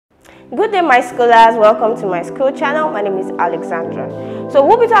Good day, my scholars. Welcome to my school channel. My name is Alexandra. So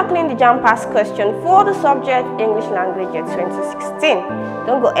we'll be tackling the JAMB past question for the subject English Language Year 2016.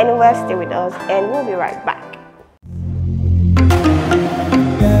 Don't go anywhere, stay with us, and we'll be right back.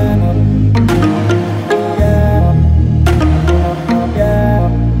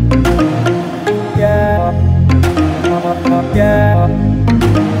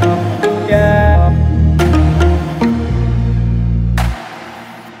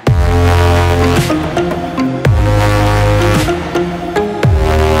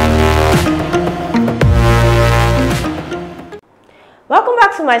 Welcome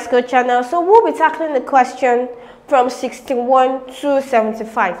back to my school channel. So we'll be tackling the question from 61 to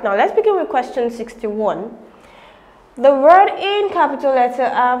 75. Now let's begin with question 61. The word in capital letter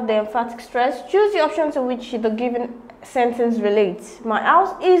have the emphatic stress. Choose the option to which the given sentence relates. My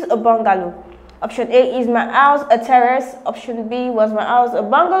house is a bungalow. Option A is my house a terrace. Option B was my house a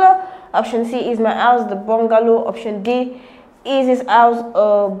bungalow. Option C is my house the bungalow. Option D is his house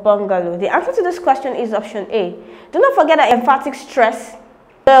a bungalow. The answer to this question is option A. Do not forget that emphatic stress.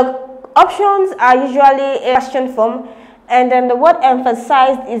 The options are usually a question form, and then the word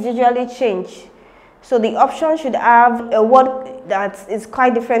emphasized is usually changed. So the option should have a word that is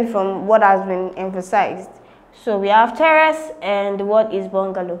quite different from what has been emphasized. So we have terrace and the word is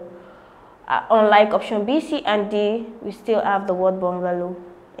bungalow. Unlike option B, C, and D, we still have the word bungalow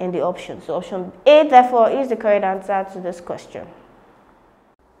in the option. So option A, therefore, is the correct answer to this question.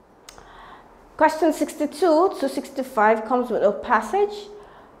 Question 62 to 65 comes with a passage,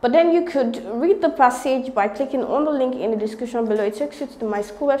 but then you could read the passage by clicking on the link in the description below. It takes you to my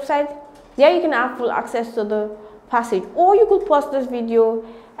school website. There you can have full access to the passage, or you could pause this video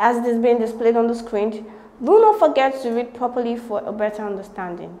as it is being displayed on the screen. Do not forget to read properly for a better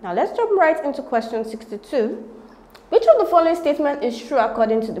understanding. Now let's jump right into question 62. Which of the following statement is true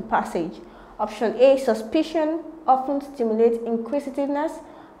according to the passage? Option A, suspicion often stimulates inquisitiveness.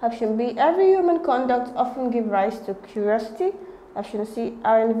 Option B, every human conduct often gives rise to curiosity. Option C,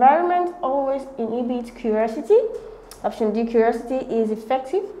 our environment always inhibits curiosity. Option D, curiosity is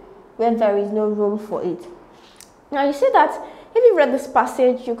effective where there is no room for it. Now you see that if you read this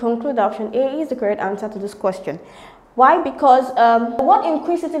passage, you conclude that option A is the correct answer to this question. Why? Because the word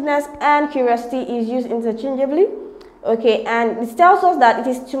inquisitiveness and curiosity is used interchangeably. Okay, and it tells us that it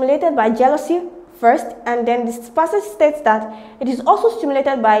is stimulated by jealousy first, and then this passage states that it is also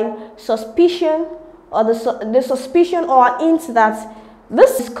stimulated by suspicion, or the suspicion or hint that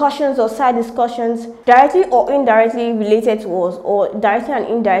these discussions or side discussions directly or indirectly related to us, or directly and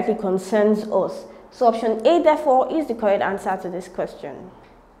indirectly concerns us. So option A, therefore, is the correct answer to this question.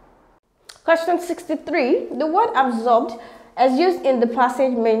 Question 63. The word absorbed as used in the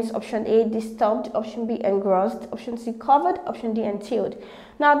passage means option A, disturbed, option B, engrossed, option C, covered, option D, entailed.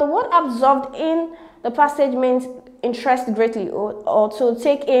 Now the word absorbed in the passage means interest greatly, or to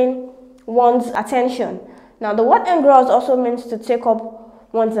take in one's attention. Now the word engrossed also means to take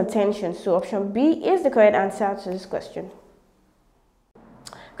up one's attention. So option B is the correct answer to this question.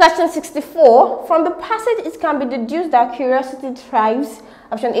 Question 64. From the passage, it can be deduced that curiosity thrives.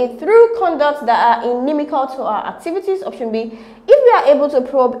 Option A, through conduct that are inimical to our activities. Option B, if we are able to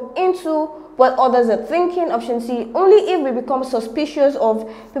probe into what others are thinking. Option C, only if we become suspicious of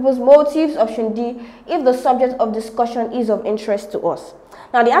people's motives. Option D, if the subject of discussion is of interest to us.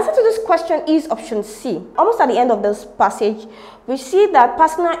 Now the answer to this question is option C. Almost at the end of this passage, we see that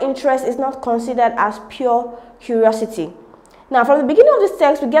personal interest is not considered as pure curiosity. Now from the beginning of this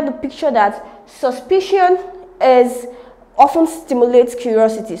text, we get the picture that suspicion often stimulates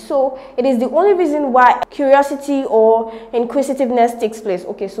curiosity. So it is the only reason why curiosity or inquisitiveness takes place.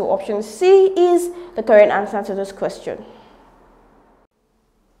 Okay, so option C is the correct answer to this question.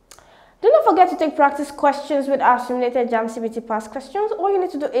 Do not forget to take practice questions with our simulated JAMB CBT past questions. All you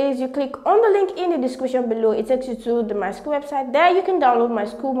need to do is you click on the link in the description below. It takes you to the My School website. There you can download My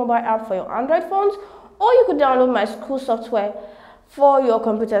School mobile app for your Android phones, or you could download My School software for your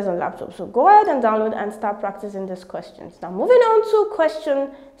computers and laptops. So go ahead and download and start practicing these questions. Now moving on to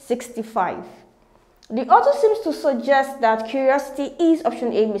question 65. The author seems to suggest that curiosity is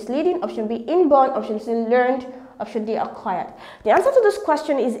option A, misleading, option B, inborn, option C, learned, option D, acquired. The answer to this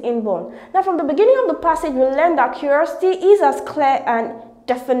question is inborn. Now from the beginning of the passage, we learn that curiosity is as clear and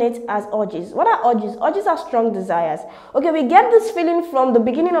definite as urges. What are urges? Urges are strong desires. Okay, we get this feeling from the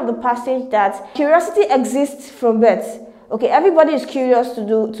beginning of the passage that curiosity exists from birth. Okay, everybody is curious to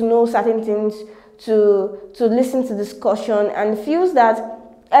know certain things, to listen to discussion, and feels that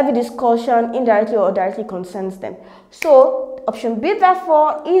every discussion indirectly or directly concerns them. So option B,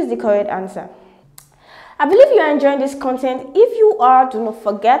 therefore, is the correct answer. I believe you are enjoying this content. If you are, do not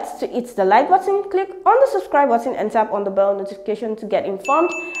forget to hit the like button, click on the subscribe button and tap on the bell notification to get informed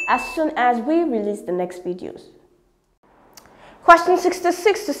as soon as we release the next videos. Question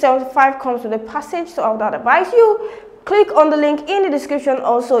 66 to 75 comes with a passage, so I would advise you click on the link in the description.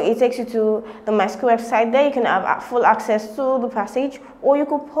 Also, it takes you to the Myschool website. There you can have full access to the passage, or you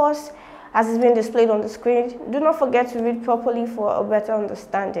could pause as it's being displayed on the screen. Do not forget to read properly for a better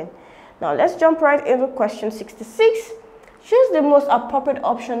understanding. Now let's jump right into question 66. Choose the most appropriate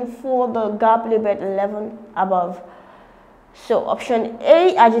option for the gap labeled 11 above. So option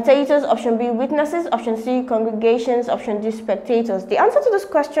A, agitators, option B, witnesses, option C, congregations, option D, spectators. The answer to this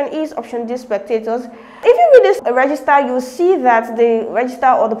question is option D, spectators. If you read this register, you'll see that the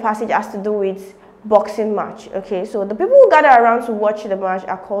register or the passage has to do with boxing match. Okay, so the people who gather around to watch the match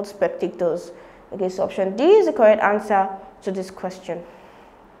are called spectators. Okay, so option D is the correct answer to this question.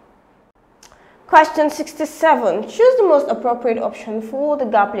 Question 67. Choose the most appropriate option for the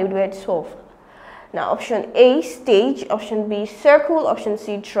gap labeled 12. Now, option A, stage, option B, circle, option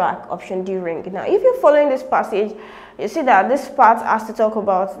C, track, option D, ring. Now, if you're following this passage, you see that this part has to talk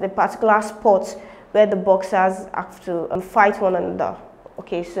about the particular sport where the boxers have to fight one another.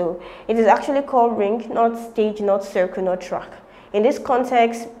 Okay, so it is actually called ring, not stage, not circle, not track. In this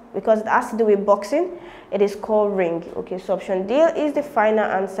context, because it has to do with boxing, it is called ring. Okay, so option D is the final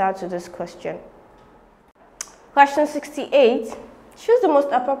answer to this question. Question 68. Choose the most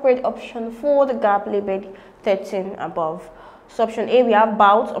appropriate option for the gap labeled 13 above. So option A, we have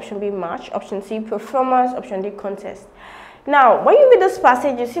bout, option B, match, option C, performance, option D, contest. Now, when you read this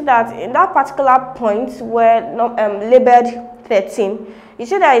passage, you see that in that particular point where labeled 13, you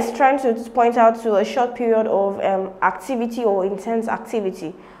see that it's trying to point out to a short period of activity or intense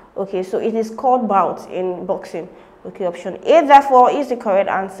activity. Okay, so it is called bout in boxing. Okay, option A, therefore, is the correct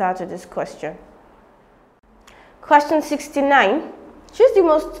answer to this question. Question 69. Choose the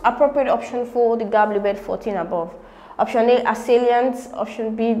most appropriate option for the gap labeled 14 above. Option A, assailants,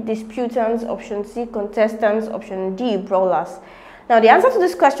 option B, disputants, option C, contestants, option D, brawlers. Now, the answer to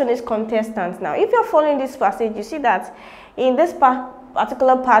this question is contestants. Now, if you're following this passage, you see that in this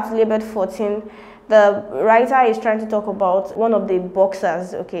particular part labeled 14, the writer is trying to talk about one of the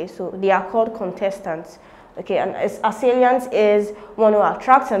boxers. Okay, so they are called contestants. Okay, and assailants is one who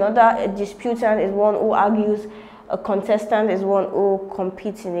attracts another, a disputant is one who argues, a contestant is one who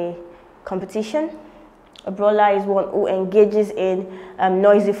competes in a competition. A brawler is one who engages in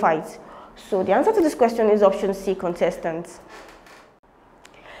noisy fights. So the answer to this question is option C, contestants.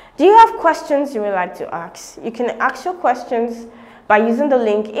 Do you have questions you would like to ask? You can ask your questions by using the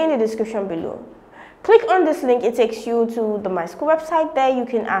link in the description below. Click on this link, it takes you to the Myschool website. There you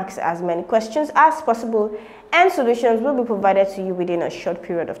can ask as many questions as possible and solutions will be provided to you within a short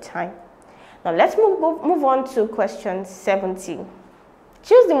period of time. Now let's move on to question 70.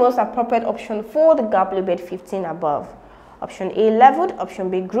 Choose the most appropriate option for the gap labeled 15 above. Option A, leveled,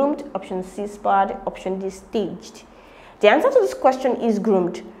 option B, groomed, option C, sparred, option D, staged. The answer to this question is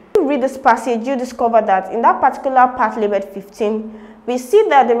groomed. If you read this passage, you discover that in that particular part labeled 15, we see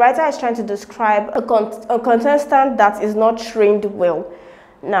that the writer is trying to describe a contestant that is not trained well.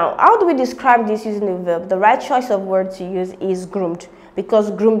 Now, how do we describe this using a verb? The right choice of word to use is groomed, because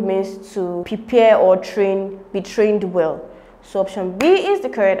groomed means to prepare or be trained well. So option B is the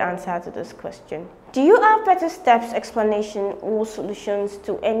correct answer to this question. Do you have better steps, explanation, or solutions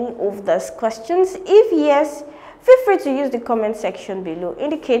to any of these questions? If yes, feel free to use the comment section below.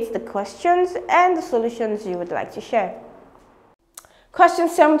 Indicate the questions and the solutions you would like to share. Question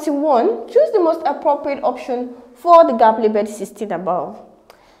 71. Choose the most appropriate option for the gap labeled 16 above.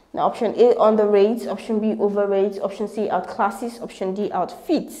 Now, option A, underrates, option B, overrates, option C, outclasses, option D,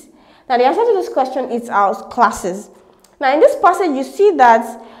 outfits. Now, the answer to this question is outclasses. Now, in this passage, you see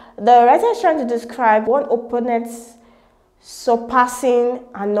that the writer is trying to describe one opponent surpassing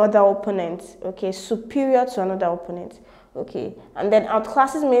another opponent, okay, superior to another opponent, okay, and then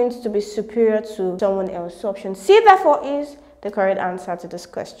outclasses means to be superior to someone else. So, option C, therefore, is the correct answer to this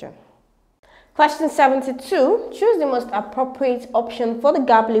question. Question 72. Choose the most appropriate option for the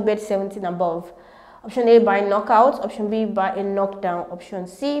gap labeled 17 above. Option A, by knockout, option B, by a knockdown, option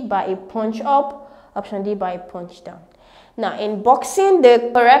C, by a punch up, option D, by a punch down. Now, in boxing,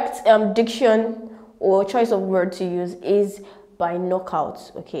 the correct diction or choice of word to use is by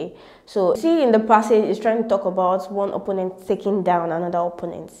knockout. Okay, so see in the passage is trying to talk about one opponent taking down another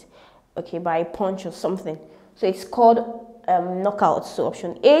opponent, okay, by a punch or something. So it's called knockout. So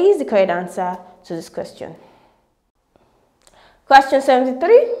option A is the correct answer to this question. Question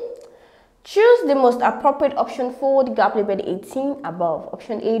 73. Choose the most appropriate option for the gap labeled 18 above.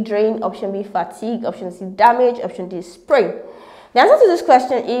 Option A, drain. Option B, fatigue. Option C, damage. Option D, sprain. The answer to this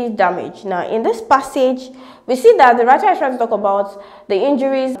question is damage. Now, in this passage, we see that the writer is trying to talk about the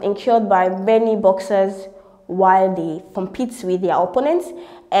injuries incurred by many boxers while they compete with their opponents,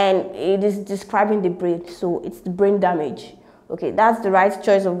 and it is describing the brain, so it's the brain damage. Okay, that's the right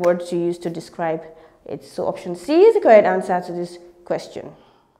choice of words to use to describe it. So option C is the correct answer to this question.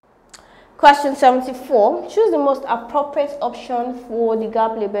 Question 74. Choose the most appropriate option for the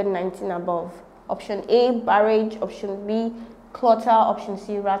gap labeled 19 above. Option A, barrage. Option B, clutter. Option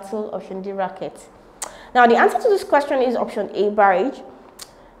C, rattle. Option D, racket. Now, the answer to this question is option A, barrage.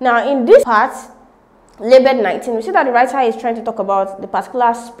 Now, in this part, labeled 19, we see that the writer is trying to talk about the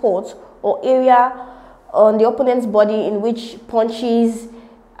particular spot or area on the opponent's body in which punches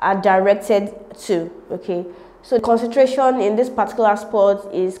are directed to. Okay, so the concentration in this particular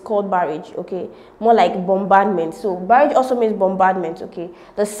sport is called barrage. Okay, more like bombardment. So barrage also means bombardment. Okay,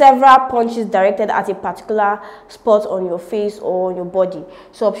 the several punches directed at a particular spot on your face or on your body.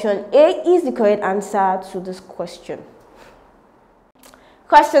 So option A is the correct answer to this question.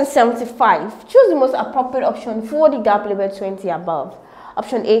 Question 75. Choose the most appropriate option for the gap labeled 20 above.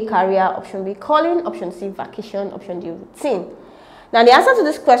 Option A, career. Option B, calling. Option C, vacation. Option D, routine. Now, the answer to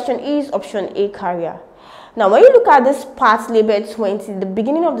this question is option A, career. Now, when you look at this part labeled 20, the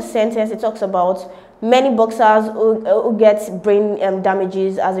beginning of the sentence, it talks about many boxers who get brain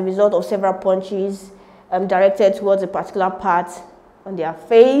damages as a result of several punches directed towards a particular part on their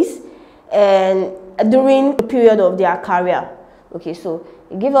face and during the period of their career. Okay, so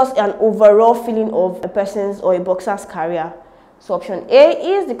it gives us an overall feeling of a person's or a boxer's career. So option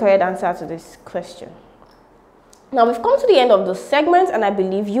A is the correct answer to this question. Now, we've come to the end of the segment and I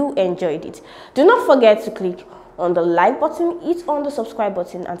believe you enjoyed it. Do not forget to click on the like button, hit on the subscribe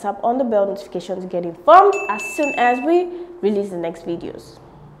button and tap on the bell notification to get informed as soon as we release the next videos.